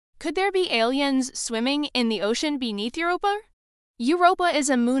Could there be aliens swimming in the ocean beneath Europa? Europa is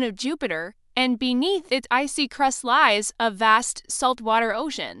a moon of Jupiter, and beneath its icy crust lies a vast saltwater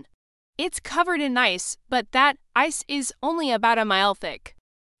ocean. It's covered in ice, but that ice is only about a mile thick.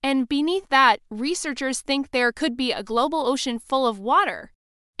 And beneath that, researchers think there could be a global ocean full of water.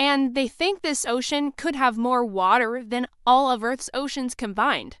 And they think this ocean could have more water than all of Earth's oceans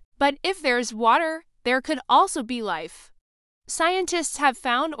combined. But if there's water, there could also be life. Scientists have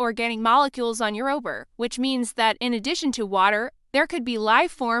found organic molecules on Europa, which means that in addition to water, there could be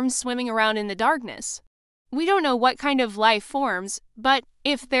life forms swimming around in the darkness. We don't know what kind of life forms, but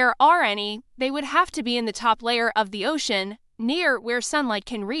if there are any, they would have to be in the top layer of the ocean, near where sunlight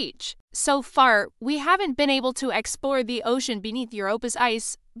can reach. So far, we haven't been able to explore the ocean beneath Europa's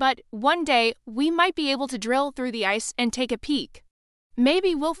ice, but one day we might be able to drill through the ice and take a peek.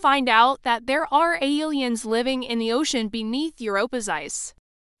 Maybe we'll find out that there are aliens living in the ocean beneath Europa's ice.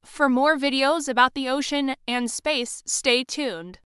 For more videos about the ocean and space, stay tuned.